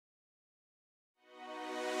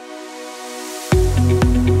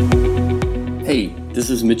This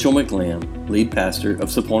is Mitchell McLam, lead pastor of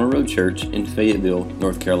Sapona Road Church in Fayetteville,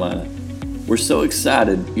 North Carolina. We're so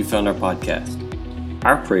excited you found our podcast.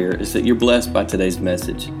 Our prayer is that you're blessed by today's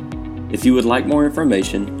message. If you would like more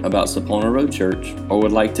information about Sapona Road Church or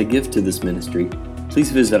would like to give to this ministry, please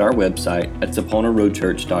visit our website at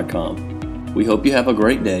saponaroadchurch.com. We hope you have a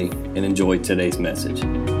great day and enjoy today's message.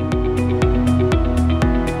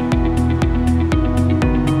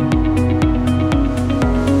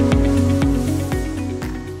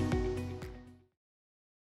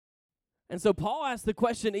 And so Paul asked the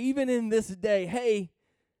question, even in this day, hey,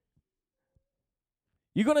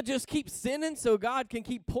 you going to just keep sinning so God can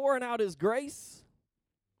keep pouring out His grace?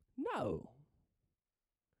 No.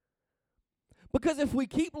 Because if we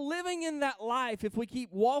keep living in that life, if we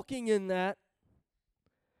keep walking in that,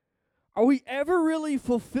 are we ever really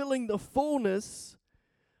fulfilling the fullness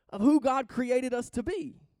of who God created us to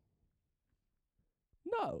be?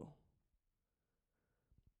 No.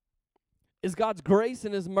 Is God's grace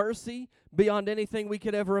and His mercy beyond anything we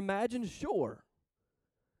could ever imagine? Sure.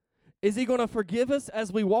 Is He going to forgive us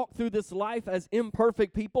as we walk through this life as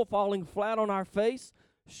imperfect people falling flat on our face?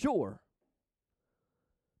 Sure.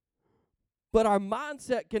 But our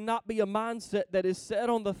mindset cannot be a mindset that is set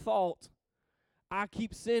on the thought, I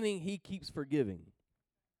keep sinning, He keeps forgiving.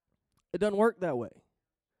 It doesn't work that way.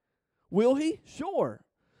 Will He? Sure.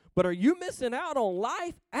 But are you missing out on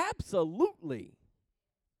life? Absolutely.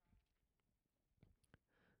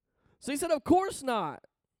 So he said, of course not.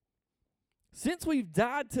 Since we've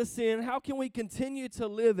died to sin, how can we continue to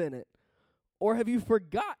live in it? Or have you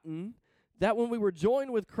forgotten that when we were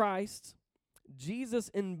joined with Christ, Jesus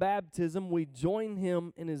in baptism, we joined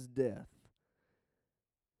Him in His death?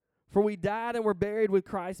 For we died and were buried with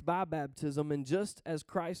Christ by baptism, and just as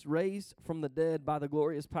Christ raised from the dead by the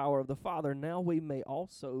glorious power of the Father, now we may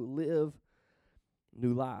also live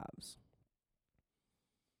new lives.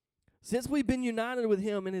 Since we've been united with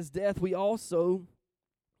Him in His death, we will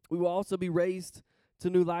also be raised to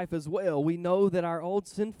new life as well. We know that our old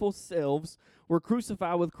sinful selves were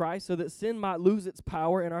crucified with Christ so that sin might lose its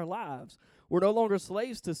power in our lives. We're no longer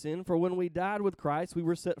slaves to sin, for when we died with Christ, we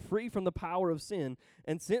were set free from the power of sin.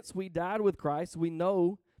 And since we died with Christ, we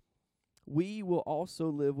know we will also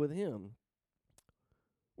live with Him.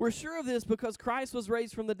 We're sure of this because Christ was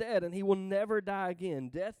raised from the dead, and He will never die again.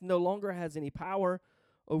 Death no longer has any power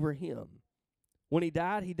over Him. When He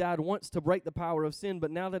died once to break the power of sin,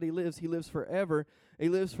 but now that He lives forever. He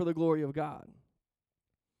lives for the glory of God.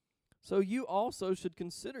 So you also should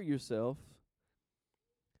consider yourself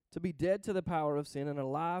to be dead to the power of sin and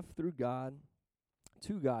alive through God,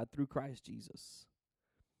 to God through Christ Jesus.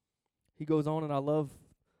 He goes on, and I love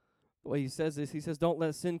the way he says this. He says, don't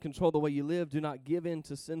let sin control the way you live. Do not give in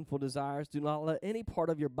to sinful desires. Do not let any part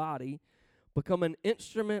of your body become an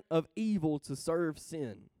instrument of evil to serve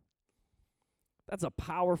sin. That's a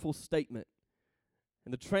powerful statement.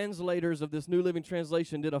 And the translators of this New Living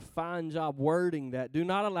Translation did a fine job wording that. Do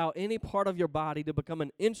not allow any part of your body to become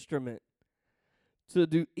an instrument to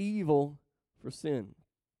do evil for sin.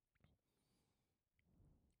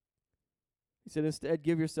 He said, instead,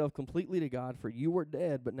 give yourself completely to God, for you were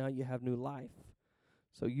dead, but now you have new life.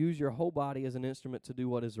 So use your whole body as an instrument to do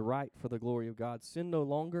what is right for the glory of God. Sin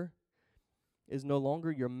is no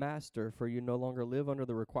longer your master, for you no longer live under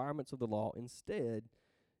the requirements of the law. Instead,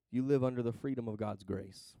 you live under the freedom of God's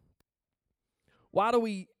grace. Why do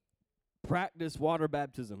we practice water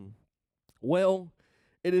baptism? Well,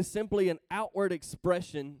 it is simply an outward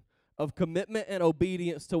expression of commitment and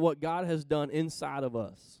obedience to what God has done inside of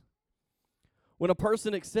us. When a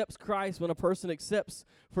person accepts Christ, when a person accepts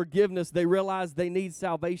forgiveness, they realize they need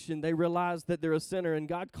salvation. They realize that they're a sinner, and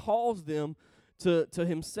God calls them to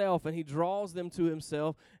Himself, and He draws them to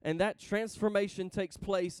Himself, and that transformation takes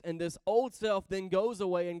place, and this old self then goes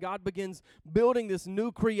away, and God begins building this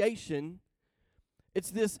new creation. It's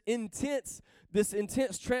this intense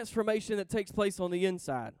transformation that takes place on the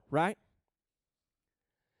inside, right?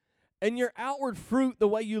 And your outward fruit, the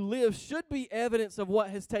way you live, should be evidence of what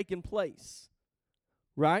has taken place,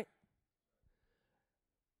 right?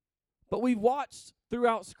 But we've watched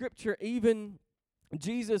throughout Scripture, even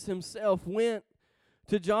Jesus Himself went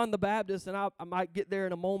to John the Baptist, and I might get there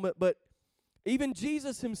in a moment, but even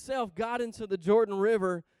Jesus Himself got into the Jordan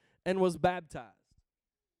River and was baptized.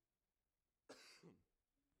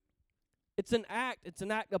 It's an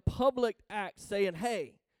act, a public act saying,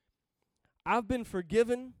 hey, I've been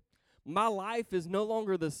forgiven, my life is no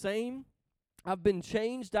longer the same, I've been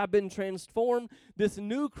changed, I've been transformed. This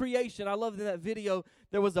new creation, I love in that video,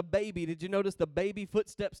 there was a baby. Did you notice the baby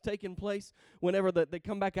footsteps taking place whenever they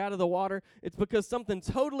come back out of the water? It's because something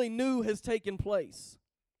totally new has taken place.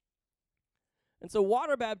 And so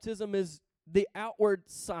water baptism is the outward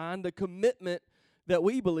sign, the commitment that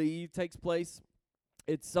we believe takes place.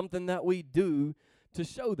 It's something that we do to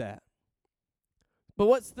show that. But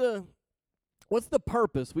what's the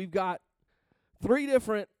purpose? We've got 3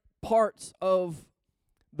 different parts of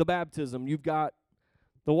the baptism. You've got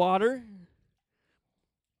the water,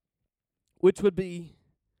 which would be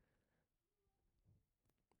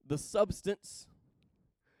the substance,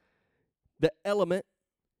 the element.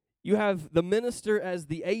 You have the minister as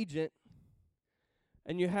the agent,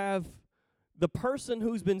 and you have the person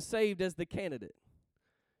who's been saved as the candidate.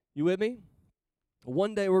 You with me?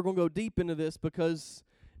 One day we're going to go deep into this, because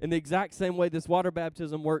in the exact same way this water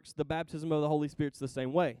baptism works, the baptism of the Holy Spirit's the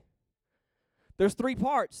same way. There's 3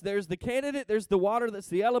 parts. There's the candidate, there's the water that's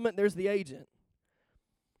the element, there's the agent.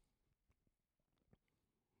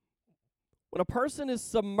 When a person is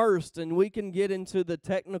submersed, and we can get into the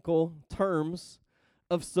technical terms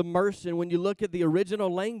of submersion, when you look at the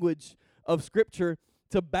original language of Scripture,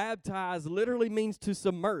 to baptize literally means to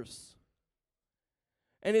submerse.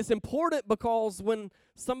 And it's important because when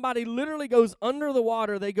somebody literally goes under the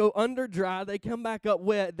water, they go under dry, they come back up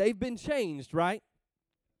wet, they've been changed, right?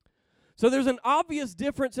 So there's an obvious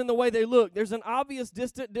difference in the way they look. There's an obvious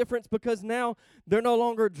distant difference because now they're no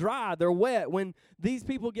longer dry, they're wet. When these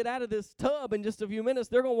people get out of this tub in just a few minutes,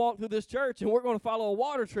 they're going to walk through this church, and we're going to follow a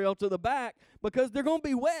water trail to the back because they're going to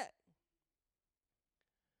be wet.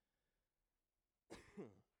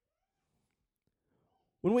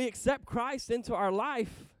 When we accept Christ into our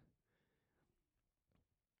life,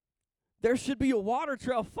 there should be a water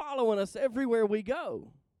trail following us everywhere we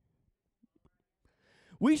go.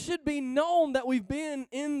 We should be known that we've been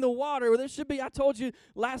in the water. There should be, I told you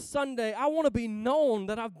last Sunday, I want to be known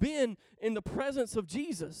that I've been in the presence of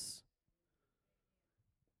Jesus.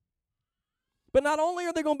 But not only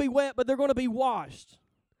are they going to be wet, but they're going to be washed.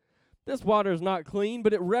 This water is not clean,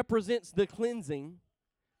 but it represents the cleansing.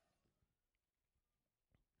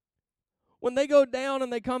 When they go down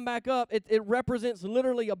and they come back up, it represents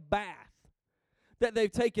literally a bath that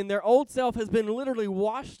they've taken. Their old self has been literally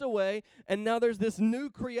washed away, and now there's this new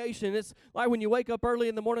creation. It's like when you wake up early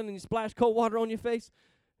in the morning and you splash cold water on your face,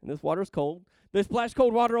 and this water is cold. They splash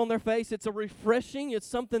cold water on their face. It's a refreshing. It's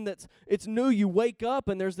something it's new. You wake up,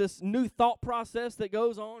 and there's this new thought process that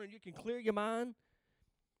goes on, and you can clear your mind.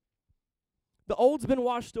 The old's been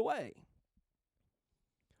washed away.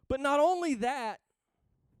 But not only that,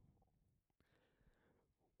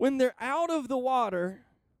 when they're out of the water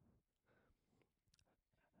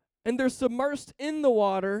and they're submersed in the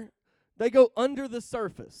water, they go under the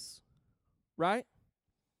surface, right?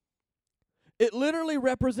 It literally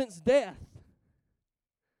represents death.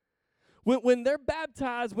 When they're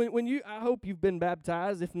baptized, when you, I hope you've been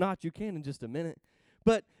baptized. If not, you can in just a minute.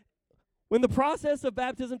 But when the process of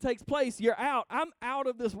baptism takes place, you're out. I'm out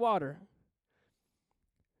of this water.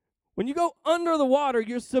 When you go under the water,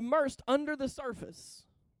 you're submersed under the surface.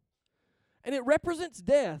 And it represents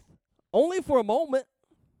death, only for a moment,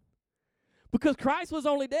 because Christ was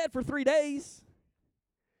only dead for 3 days.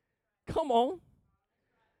 Come on.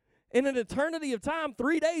 In an eternity of time,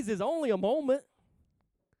 3 days is only a moment.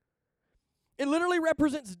 It literally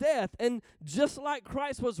represents death. And just like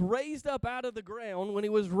Christ was raised up out of the ground, when he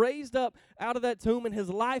was raised up out of that tomb and his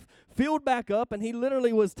life filled back up, and he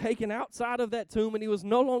literally was taken outside of that tomb and he was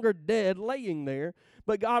no longer dead laying there,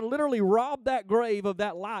 but God literally robbed that grave of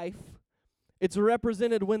that life. It's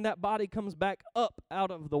represented when that body comes back up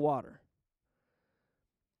out of the water.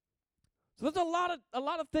 So there's a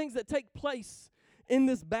lot of things that take place in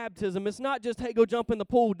this baptism. It's not just, hey, go jump in the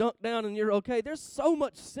pool, dunk down, and you're okay. There's so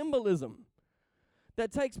much symbolism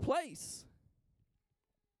that takes place.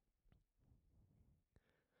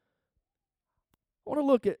 I want to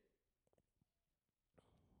look at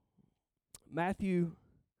Matthew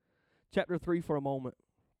chapter 3 for a moment.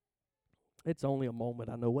 It's only a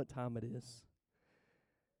moment. I know what time it is.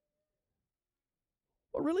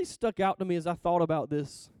 What really stuck out to me as I thought about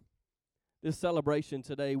this celebration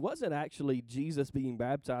today wasn't actually Jesus being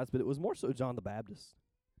baptized, but it was more so John the Baptist.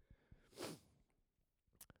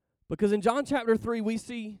 Because in John chapter 3, we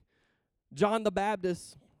see John the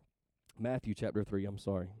Baptist, Matthew chapter 3, I'm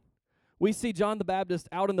sorry. We see John the Baptist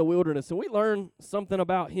out in the wilderness, and we learn something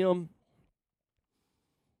about him.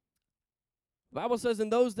 The Bible says, in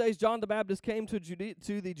those days, John the Baptist came to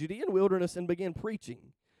the Judean wilderness and began preaching.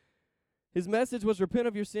 His message was, repent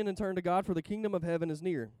of your sin and turn to God, for the kingdom of heaven is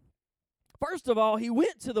near. First of all, he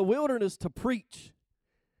went to the wilderness to preach.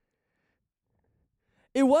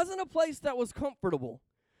 It wasn't a place that was comfortable.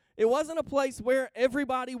 It wasn't a place where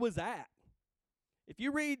everybody was at. If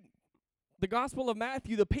you read the Gospel of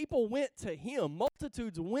Matthew, the people went to him.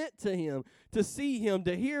 Multitudes went to him to see him,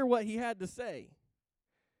 to hear what he had to say.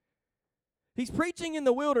 He's preaching in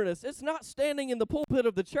the wilderness. It's not standing in the pulpit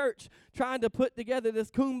of the church trying to put together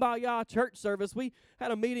this kumbaya church service. We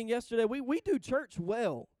had a meeting yesterday. We do church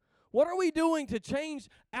well. What are we doing to change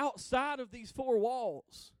outside of these four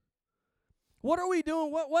walls? What are we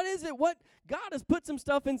doing? What is it? What God has put some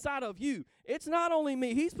stuff inside of you. It's not only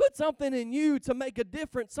me. He's put something in you to make a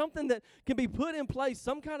difference, something that can be put in place,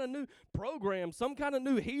 some kind of new program, some kind of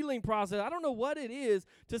new healing process. I don't know what it is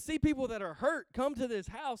to see people that are hurt come to this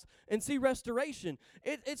house and see restoration.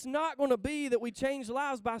 It's not going to be that we change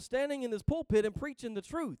lives by standing in this pulpit and preaching the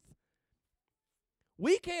truth.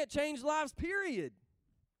 We can't change lives, period.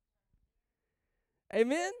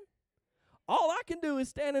 Amen? All I can do is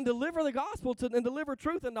stand and deliver the gospel and deliver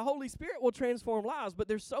truth, and the Holy Spirit will transform lives. But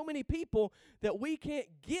there's so many people that we can't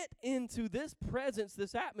get into this presence,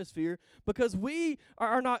 this atmosphere, because we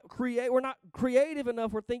are not we're not creative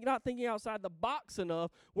enough. We're not thinking outside the box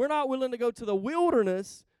enough. We're not willing to go to the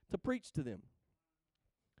wilderness to preach to them.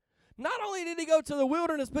 Not only did he go to the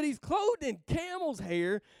wilderness, but he's clothed in camel's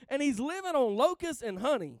hair, and he's living on locusts and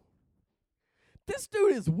honey. This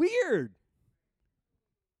dude is weird.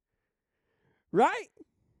 Right?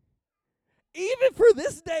 Even for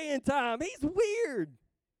this day and time, he's weird.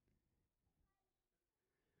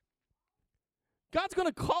 God's going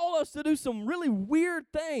to call us to do some really weird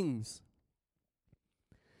things.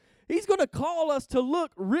 He's going to call us to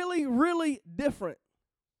look really, really different.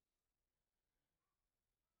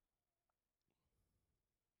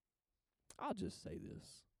 I'll just say this.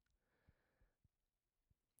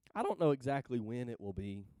 I don't know exactly when it will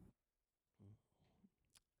be.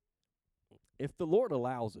 If the Lord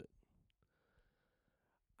allows it,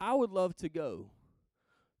 I would love to go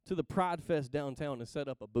to the Pride Fest downtown and set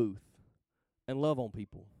up a booth and love on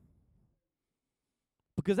people.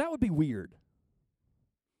 Because that would be weird.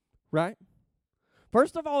 Right?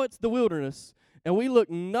 First of all, it's the wilderness, and we look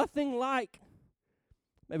nothing like,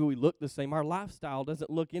 maybe we look the same. Our lifestyle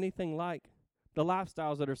doesn't look anything like the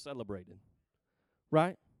lifestyles that are celebrated.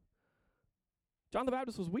 Right? John the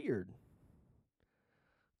Baptist was weird.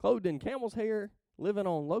 Clothed in camel's hair, living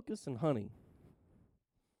on locusts and honey.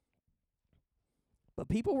 But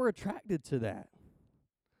people were attracted to that.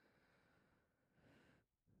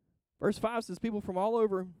 Verse 5 says, people from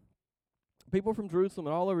Jerusalem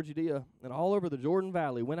and all over Judea and all over the Jordan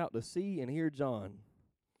Valley went out to see and hear John.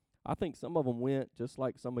 I think some of them went just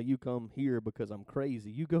like some of you come here because I'm crazy.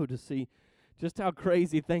 You go to see just how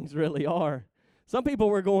crazy things really are. Some people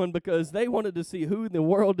were going because they wanted to see who in the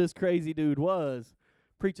world this crazy dude was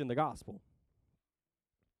preaching the gospel.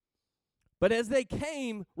 But as they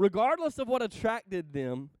came, regardless of what attracted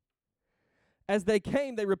them, as they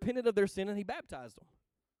came, they repented of their sin and he baptized them.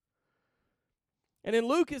 And in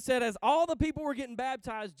Luke it said, as all the people were getting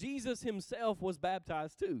baptized, Jesus himself was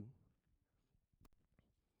baptized too.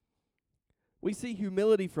 We see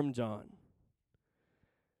humility from John.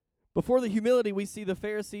 Before the humility, we see the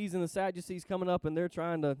Pharisees and the Sadducees coming up, and they're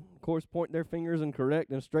trying to, of course, point their fingers and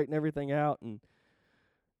correct and straighten everything out. And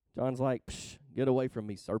John's like, psh, get away from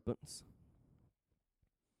me, serpents.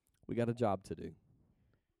 We got a job to do.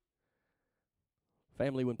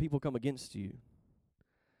 Family, when people come against you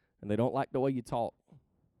and they don't like the way you talk,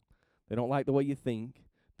 they don't like the way you think,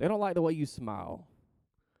 they don't like the way you smile,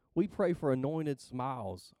 we pray for anointed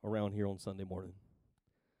smiles around here on Sunday morning.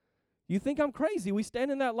 You think I'm crazy? We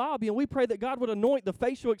stand in that lobby and we pray that God would anoint the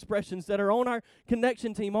facial expressions that are on our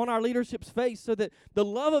connection team, on our leadership's face, so that the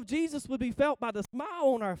love of Jesus would be felt by the smile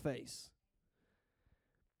on our face.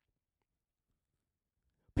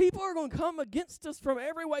 People are going to come against us from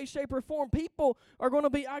every way, shape, or form. People are going to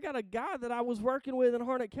be, I got a guy that I was working with in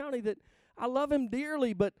Harnett County that I love him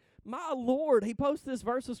dearly, but my Lord, he posted this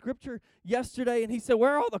verse of scripture yesterday and he said,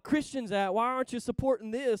 where are all the Christians at? Why aren't you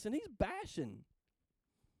supporting this? And he's bashing.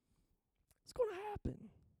 It's going to happen.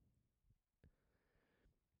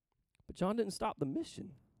 But John didn't stop the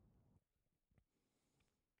mission.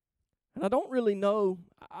 And I don't really know,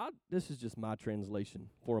 this is just my translation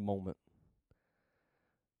for a moment.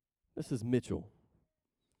 This is Mitchell.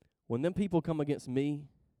 When them people come against me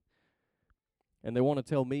and they want to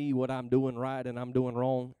tell me what I'm doing right and I'm doing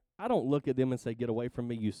wrong, I don't look at them and say, get away from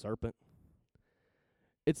me, you serpent.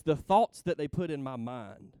 It's the thoughts that they put in my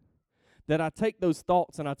mind. That I take those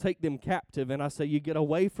thoughts and I take them captive and I say, you get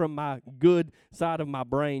away from my good side of my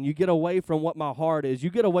brain. You get away from what my heart is. You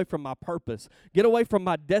get away from my purpose. Get away from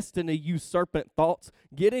my destiny, you serpent thoughts.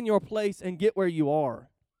 Get in your place and get where you are.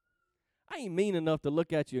 I ain't mean enough to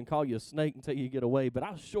look at you and call you a snake until you get away, but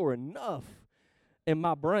I sure enough in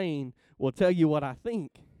my brain will tell you what I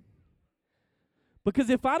think. Because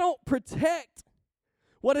if I don't protect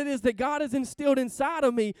what it is that God has instilled inside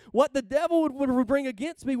of me, what the devil would bring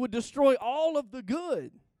against me would destroy all of the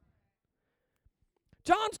good.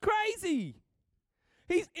 John's crazy.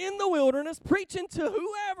 He's in the wilderness preaching to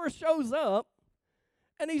whoever shows up,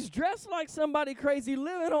 and he's dressed like somebody crazy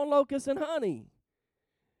living on locusts and honey.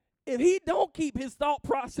 If he don't keep his thought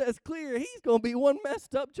process clear, he's going to be one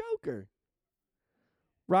messed up joker.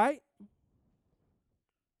 Right?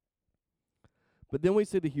 But then we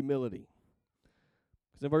see the humility.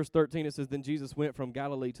 Because in verse 13 it says, Then Jesus went from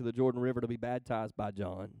Galilee to the Jordan River to be baptized by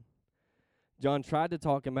John. John tried to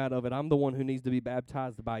talk him out of it. I'm the one who needs to be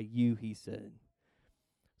baptized by you, he said.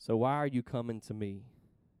 So why are you coming to me?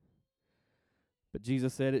 But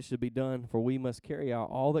Jesus said it should be done, for we must carry out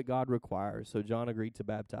all that God requires. So John agreed to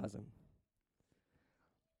baptize him.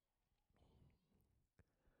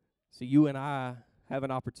 So you and I have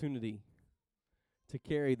an opportunity to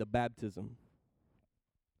carry the baptism.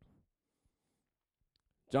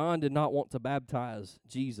 John did not want to baptize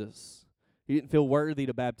Jesus. He didn't feel worthy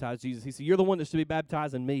to baptize Jesus. He said, you're the one that should be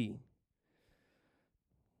baptizing me.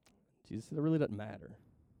 Jesus said, it really doesn't matter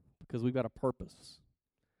because we've got a purpose.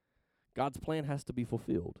 God's plan has to be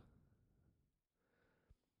fulfilled.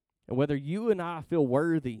 And whether you and I feel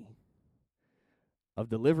worthy of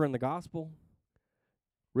delivering the gospel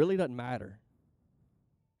really doesn't matter.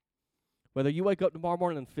 Whether you wake up tomorrow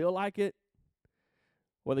morning and feel like it,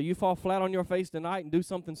 whether you fall flat on your face tonight and do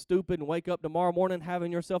something stupid and wake up tomorrow morning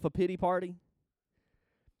having yourself a pity party,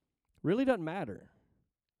 really doesn't matter.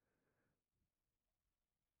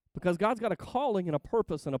 Because God's got a calling and a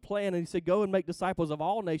purpose and a plan, and he said, go and make disciples of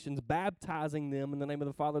all nations, baptizing them in the name of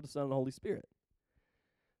the Father, the Son, and the Holy Spirit.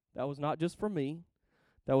 That was not just for me.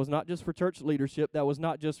 That was not just for church leadership. That was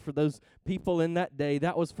not just for those people in that day.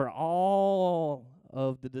 That was for all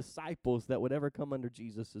of the disciples that would ever come under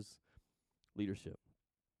Jesus' leadership.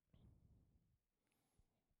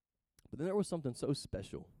 But then there was something so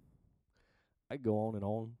special. I go on and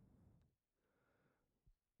on.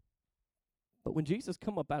 But when Jesus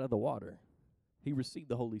come up out of the water, he received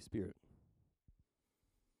the Holy Spirit.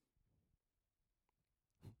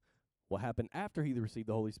 What happened after he received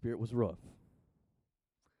the Holy Spirit was rough.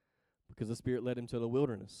 Because the Spirit led him to the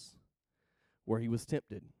wilderness where he was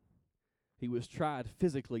tempted. He was tried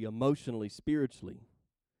physically, emotionally, spiritually.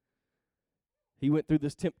 He went through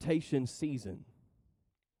this temptation season.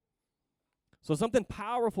 So something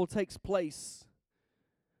powerful takes place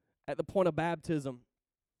at the point of baptism.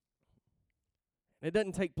 It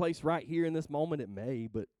doesn't take place right here in this moment. It may,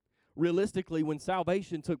 but realistically, when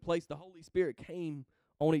salvation took place, the Holy Spirit came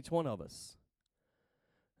on each one of us.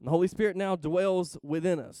 And the Holy Spirit now dwells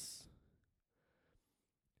within us.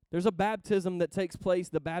 There's a baptism that takes place,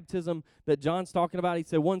 the baptism that John's talking about. He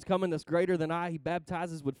said, one's coming that's greater than I. He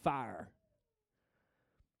baptizes with fire.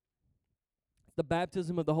 The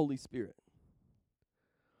baptism of the Holy Spirit.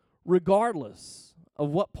 Regardless of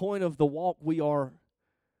what point of the walk we are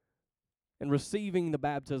in receiving the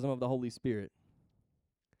baptism of the Holy Spirit,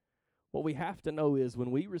 what we have to know is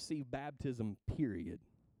when we receive baptism, period,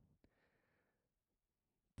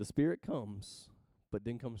 the Spirit comes, but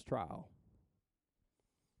then comes trial.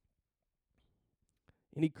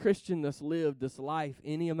 Any Christian that's lived this life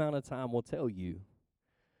any amount of time will tell you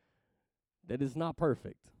that it's not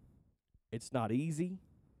perfect. It's not easy.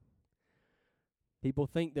 People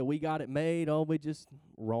think that we got it made. Oh, we just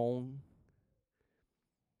wrong.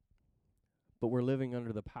 But we're living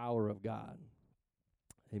under the power of God.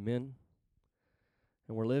 Amen?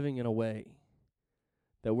 And we're living in a way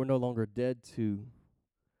that we're no longer dead to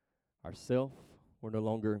ourselves. We're no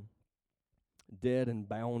longer dead and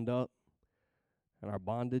bound up in our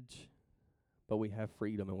bondage, but we have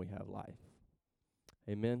freedom and we have life.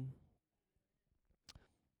 Amen?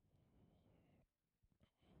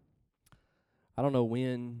 I don't know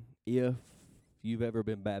when, if you've ever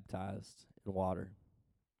been baptized in water.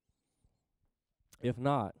 If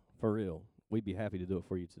not, for real, we'd be happy to do it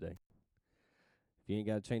for you today. If you ain't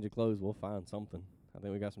got to change of clothes, we'll find something. I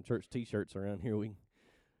think we got some church t-shirts around here we can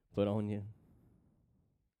put on you.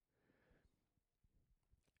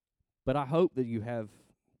 But I hope that you have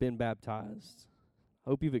been baptized.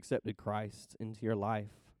 Hope you've accepted Christ into your life.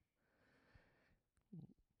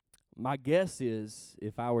 My guess is,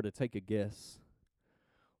 if I were to take a guess,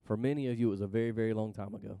 for many of you it was a very, very long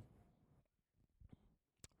time ago.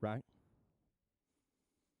 Right?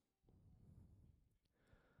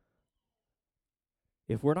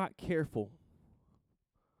 If we're not careful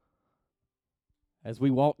as we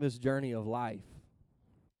walk this journey of life,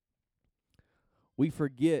 we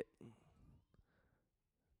forget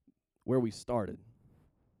where we started.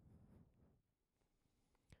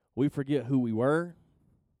 We forget who we were.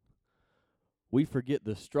 We forget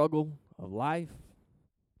the struggle of life.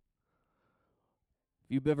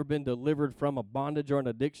 If you've ever been delivered from a bondage or an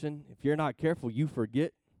addiction, if you're not careful, you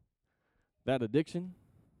forget that addiction.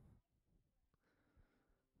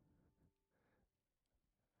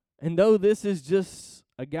 And though this is just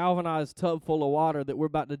a galvanized tub full of water that we're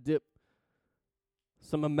about to dip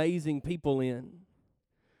some amazing people in,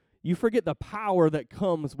 you forget the power that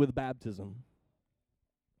comes with baptism.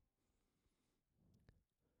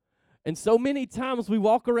 And so many times we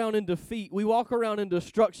walk around in defeat, we walk around in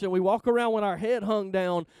destruction, we walk around with our head hung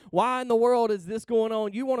down. Why in the world is this going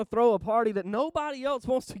on? You want to throw a party that nobody else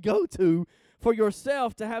wants to go to for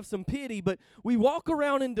yourself to have some pity, but we walk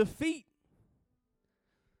around in defeat.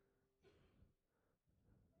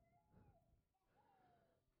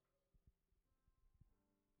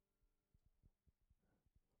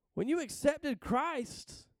 When you accepted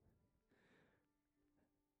Christ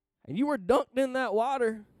and you were dunked in that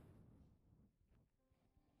water,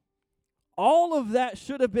 all of that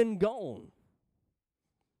should have been gone.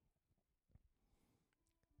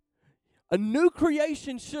 A new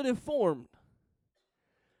creation should have formed.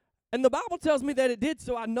 And the Bible tells me that it did,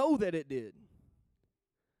 so I know that it did.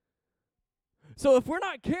 So if we're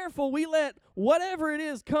not careful, we let whatever it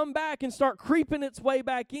is come back and start creeping its way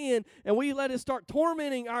back in, and we let it start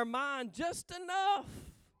tormenting our mind just enough.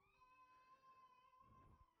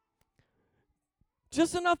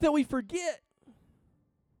 Just enough that we forget.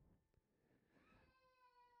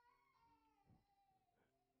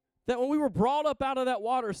 That when we were brought up out of that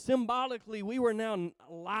water, symbolically, we were now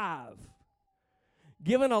alive.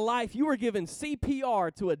 Given a life. You were given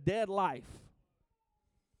CPR to a dead life.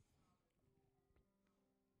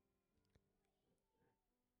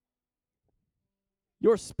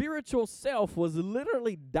 Your spiritual self was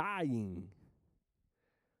literally dying.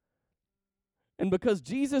 And because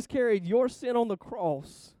Jesus carried your sin on the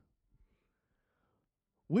cross,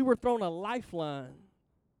 we were thrown a lifeline.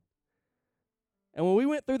 And when we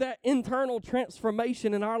went through that internal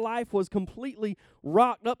transformation and our life was completely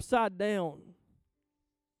rocked upside down,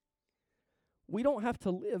 we don't have to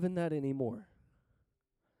live in that anymore.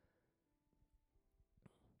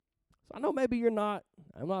 So I know maybe I'm not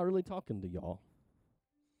really talking to y'all.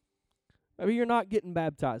 Maybe you're not getting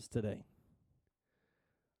baptized today.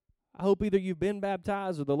 I hope either you've been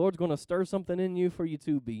baptized or the Lord's going to stir something in you for you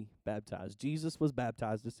to be baptized. Jesus was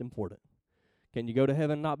baptized. It's important. Can you go to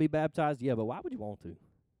heaven and not be baptized? Yeah, but why would you want to?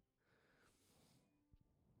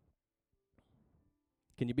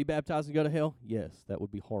 Can you be baptized and go to hell? Yes, that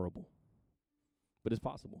would be horrible. But it's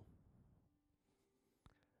possible.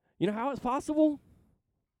 You know how it's possible?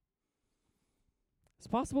 It's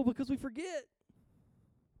possible because we forget.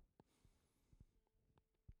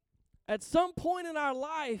 At some point in our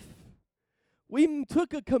life, we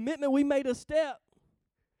took a commitment, we made a step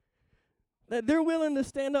that they're willing to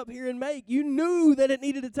stand up here and make. You knew that it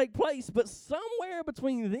needed to take place, but somewhere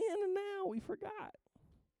between then and now, we forgot.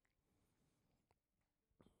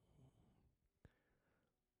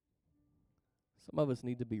 Some of us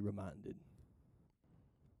need to be reminded.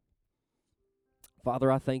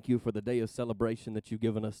 Father, I thank you for the day of celebration that you've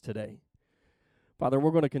given us today. Father,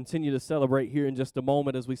 we're going to continue to celebrate here in just a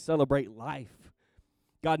moment as we celebrate life.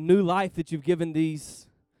 God, new life that you've given these,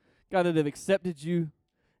 God, that have accepted you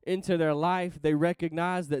into their life. They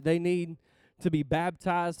recognize that they need to be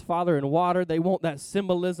baptized, Father, in water. They want that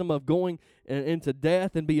symbolism of going into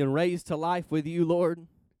death and being raised to life with you, Lord.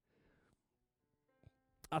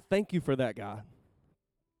 I thank you for that, God.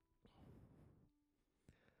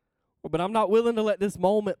 But I'm not willing to let this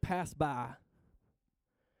moment pass by.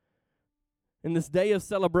 In this day of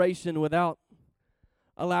celebration without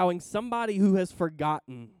allowing somebody who has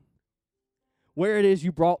forgotten where it is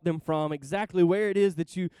you brought them from, exactly where it is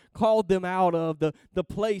that you called them out of, the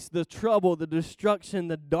place, the trouble, the destruction,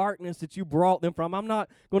 the darkness that you brought them from. I'm not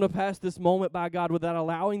going to pass this moment by, God, without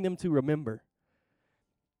allowing them to remember.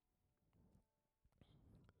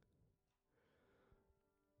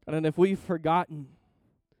 And if we've forgotten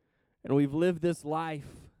and we've lived this life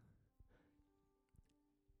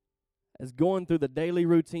as going through the daily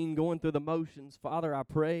routine, going through the motions, Father, I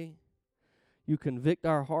pray you convict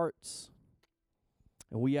our hearts,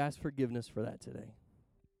 and we ask forgiveness for that today.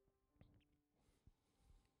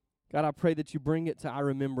 God, I pray that you bring it to our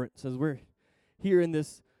remembrance as we're here in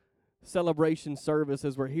this celebration service,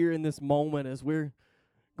 as we're here in this moment, as we're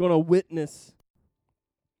going to witness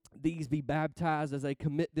these be baptized, as they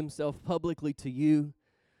commit themselves publicly to you.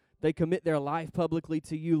 They commit their life publicly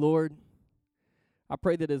to you, Lord. I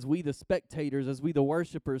pray that as we, the spectators, as we, the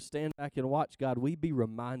worshipers, stand back and watch, God, we be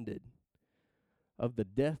reminded of the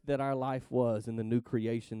death that our life was and the new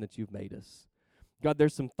creation that you've made us. God,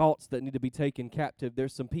 there's some thoughts that need to be taken captive.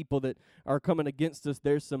 There's some people that are coming against us.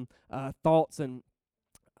 There's some thoughts and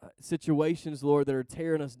situations, Lord, that are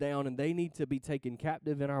tearing us down, and they need to be taken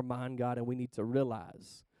captive in our mind, God, and we need to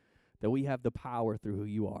realize that we have the power through who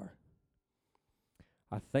you are.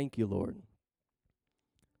 I thank you, Lord,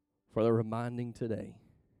 for the reminding today.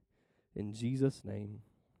 In Jesus' name,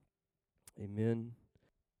 amen.